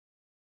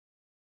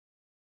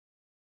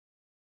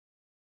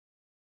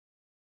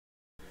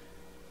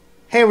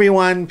Hey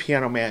everyone,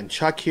 Piano Man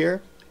Chuck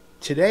here.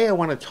 Today I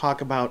want to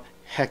talk about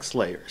hex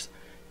layers.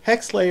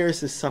 Hex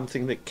layers is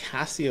something that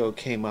Casio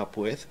came up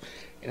with,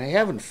 and I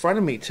have in front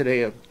of me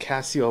today a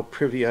Casio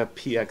Privia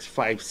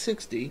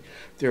PX560,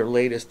 their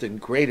latest and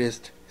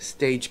greatest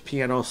stage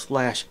piano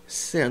slash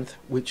synth,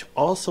 which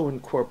also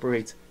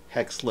incorporates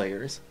hex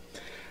layers.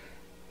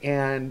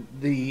 And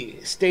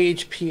the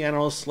stage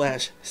piano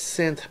slash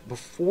synth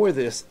before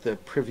this, the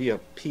Privia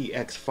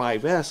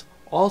PX5S,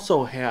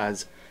 also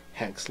has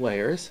hex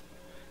layers.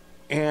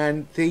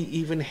 And they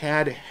even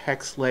had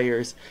hex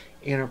layers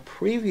in a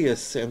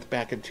previous synth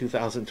back in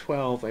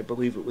 2012. I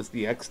believe it was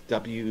the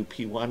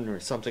XWP1 or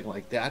something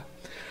like that.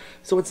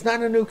 So it's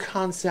not a new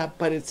concept,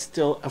 but it's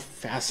still a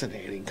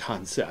fascinating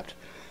concept.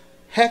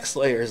 Hex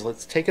layers,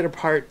 let's take it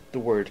apart. The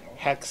word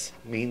hex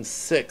means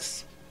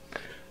 6.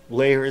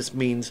 Layers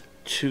means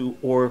 2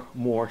 or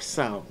more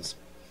sounds.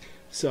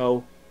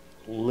 So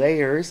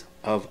layers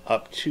of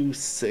up to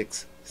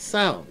 6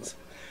 sounds.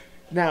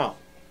 Now,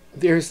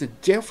 there's a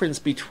difference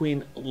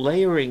between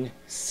layering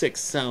 6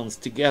 sounds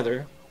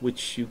together,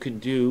 which you can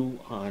do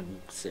on,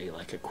 say,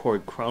 like a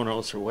chord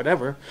Kronos or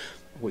whatever,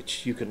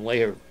 which you can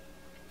layer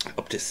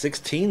up to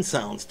 16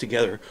 sounds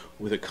together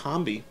with a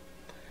combi.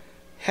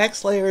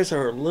 Hex layers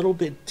are a little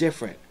bit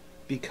different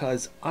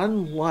because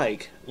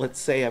unlike, let's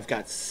say I've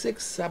got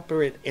 6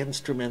 separate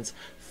instruments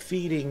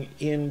feeding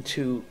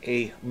into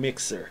a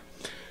mixer,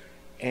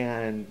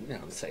 and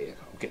say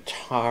a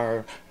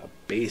guitar, a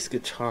bass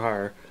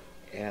guitar,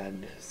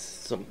 and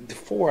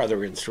 4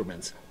 other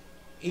instruments,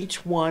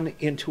 each one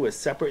into a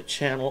separate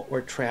channel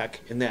or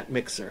track in that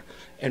mixer,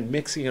 and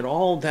mixing it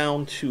all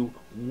down to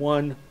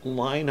one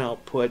line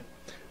output,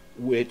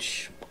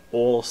 which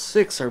all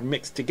 6 are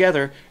mixed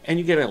together, and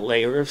you get a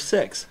layer of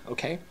 6.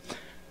 Okay,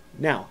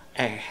 now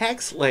a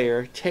hex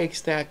layer takes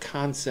that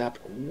concept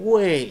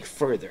way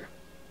further.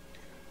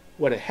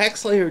 What a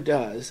hex layer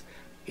does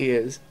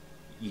is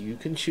you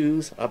can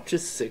choose up to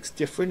 6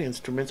 different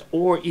instruments,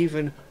 or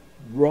even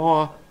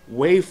raw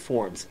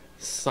waveforms,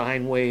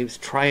 sine waves,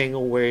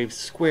 triangle waves,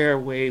 square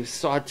waves,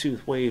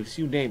 sawtooth waves,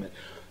 you name it,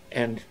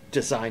 and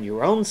design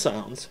your own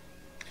sounds.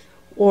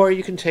 Or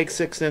you can take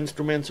 6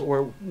 instruments,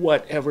 or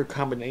whatever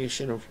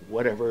combination of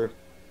whatever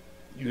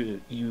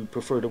you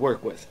prefer to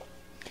work with.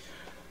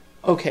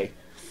 Okay,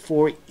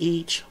 for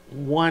each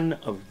one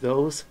of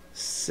those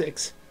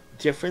 6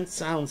 different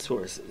sound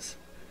sources,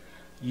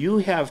 you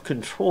have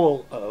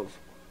control of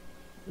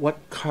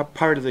what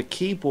part of the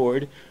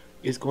keyboard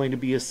is going to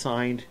be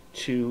assigned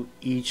to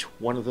each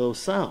one of those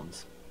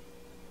sounds.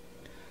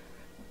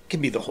 It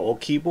can be the whole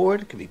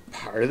keyboard, it can be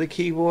part of the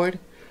keyboard.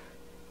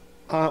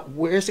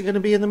 Where's it going to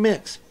be in the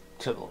mix?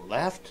 To the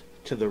left,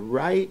 to the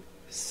right,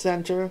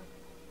 center?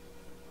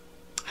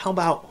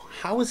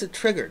 How is it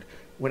triggered?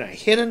 When I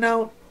hit a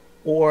note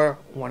or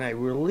when I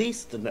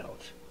release the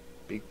note?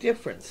 Big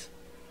difference.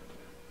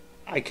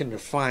 I can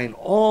define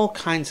all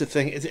kinds of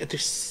things.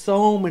 There's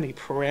so many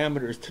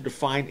parameters to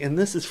define, and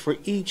this is for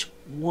each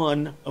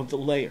one of the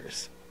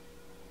layers.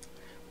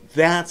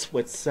 That's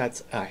what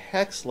sets a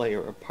hex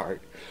layer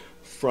apart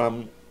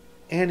from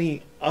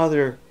any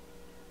other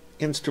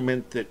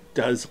instrument that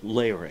does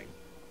layering.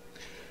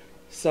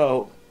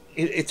 So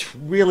it's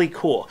really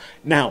cool.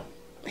 Now,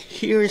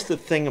 here's the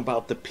thing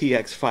about the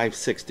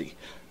PX560.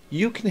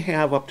 You can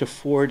have up to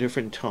 4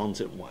 different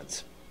tones at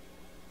once.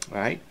 All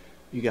right?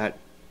 You got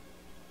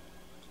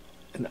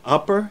an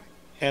upper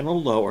and a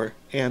lower,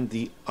 and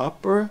the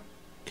upper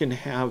can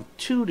have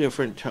 2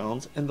 different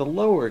tones, and the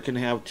lower can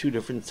have 2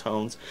 different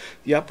tones.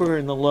 The upper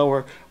and the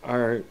lower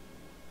are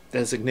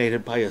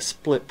designated by a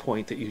split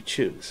point that you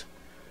choose.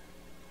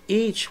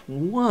 Each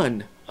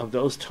one of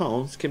those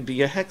tones can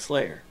be a hex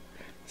layer.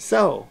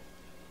 So,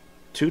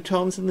 2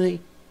 tones in the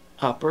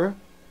upper,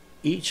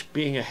 each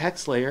being a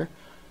hex layer,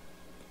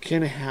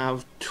 can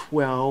have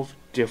 12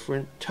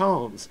 different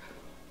tones.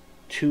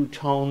 2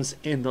 tones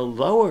in the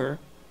lower,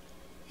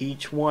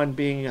 each one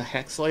being a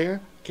hex layer,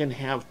 can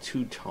have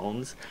 2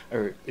 tones,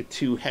 or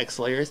 2 hex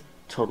layers,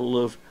 total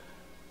of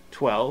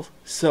 12.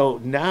 So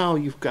now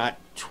you've got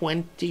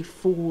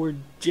 24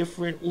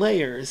 different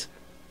layers,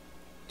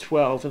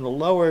 12 in the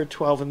lower,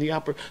 12 in the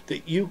upper,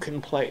 that you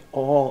can play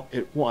all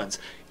at once.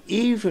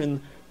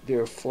 Even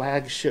their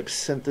flagship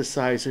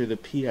synthesizer, the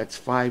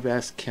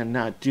PX5S,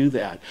 cannot do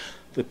that.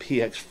 The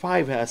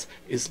PX5S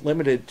is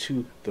limited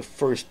to the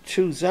first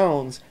 2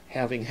 zones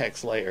having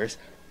hex layers,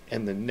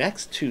 and the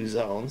next 2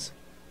 zones,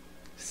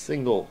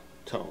 single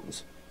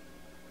tones.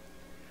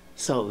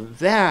 So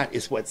that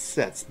is what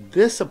sets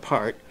this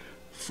apart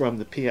from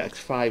the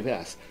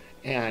PX5S,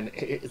 and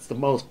it's the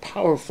most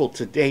powerful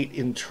to date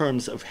in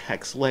terms of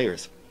hex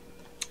layers.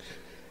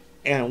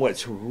 And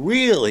what's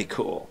really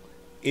cool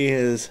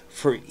is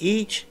for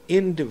each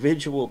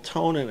individual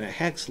tone in a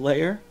hex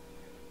layer,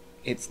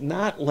 it's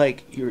not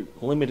like you're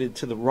limited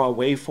to the raw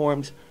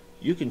waveforms.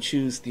 You can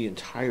choose the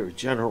entire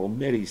general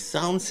MIDI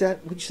sound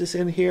set, which is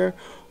in here,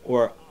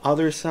 or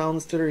other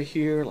sounds that are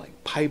here,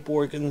 like pipe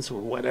organs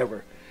or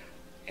whatever.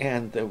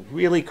 And the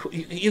really cool,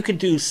 you can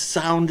do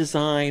sound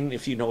design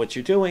if you know what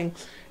you're doing,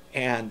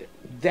 And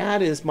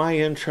that is my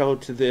intro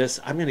to this.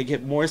 I'm going to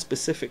get more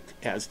specific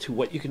as to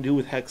what you can do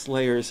with hex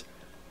layers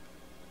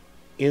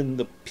in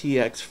the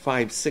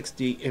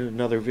PX560 in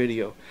another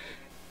video.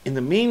 In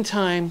the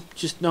meantime,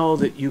 just know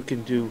that you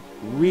can do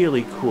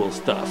really cool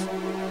stuff.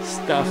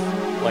 Stuff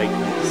like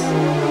this.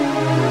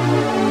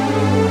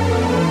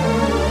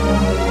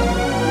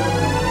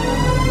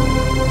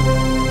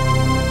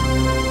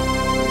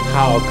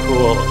 How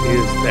cool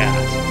is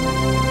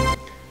that?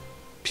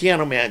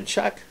 Piano Man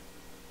Chuck,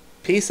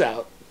 peace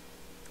out.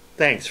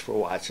 Thanks for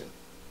watching.